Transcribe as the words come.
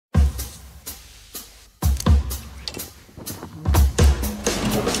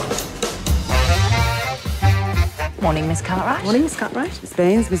Morning, Miss Cartwright. Morning, Miss Cartwright. Miss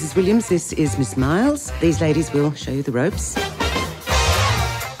Baines, Mrs. Williams, this is Miss Miles. These ladies will show you the ropes.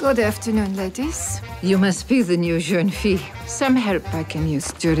 Good afternoon, ladies. You must be the new jeune fille. Some help I can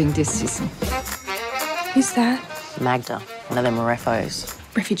use during this season. Who's that? Magda, one of them refos.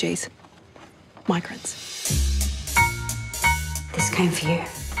 Refugees. Migrants. This came for you.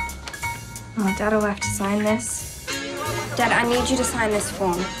 Oh, Dad will have to sign this. Dad, I need you to sign this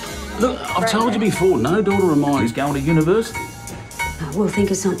form. Look, I've told you before, no daughter of mine is going to university. We'll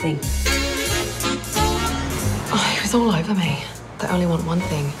think of something. Oh, he was all over me. They only want one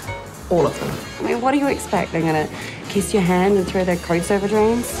thing. All of them. I mean, what do you expect? They're gonna kiss your hand and throw their coats over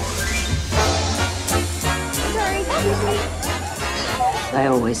drains? Sorry, excuse me. I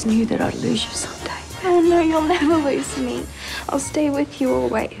always knew that I'd lose you someday. Oh, no, you'll never lose me. I'll stay with you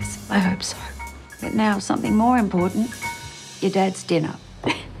always. I hope so. But now, something more important. Your dad's dinner.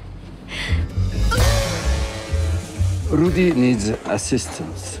 Rudy needs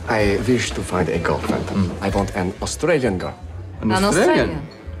assistance. I wish to find a girlfriend. I want an Australian girl. An Australian?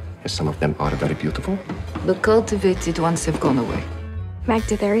 Yes, some of them are very beautiful. The cultivated ones have gone away.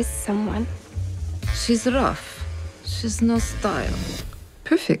 Magda, there is someone. She's rough. She's no style.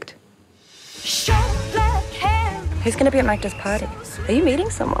 Perfect. Who's gonna be at Magda's party? Are you meeting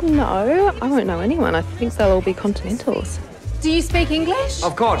someone? No, I won't know anyone. I think they'll all be continentals. Do you speak English?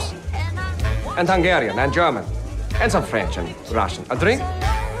 Of course. And Hungarian and German. And some French and Russian. A drink?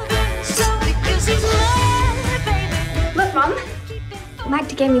 Look, Mum.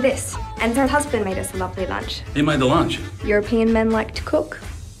 Magda gave me this, and her husband made us a lovely lunch. He made the lunch. European men like to cook.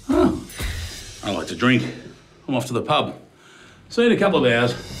 Oh, I like to drink. I'm off to the pub. See you in a couple of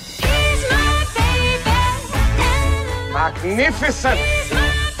hours. Magnificent!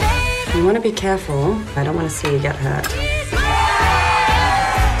 You want to be careful. I don't want to see you get hurt.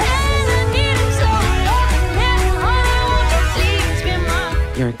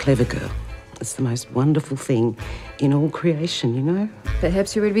 You're a clever girl. It's the most wonderful thing in all creation, you know?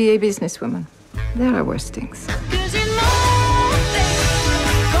 Perhaps you will be a businesswoman. There are worse things.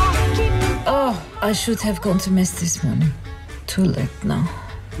 Oh, I should have gone to Mass this morning. Too late now.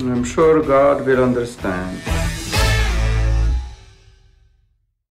 I'm sure God will understand.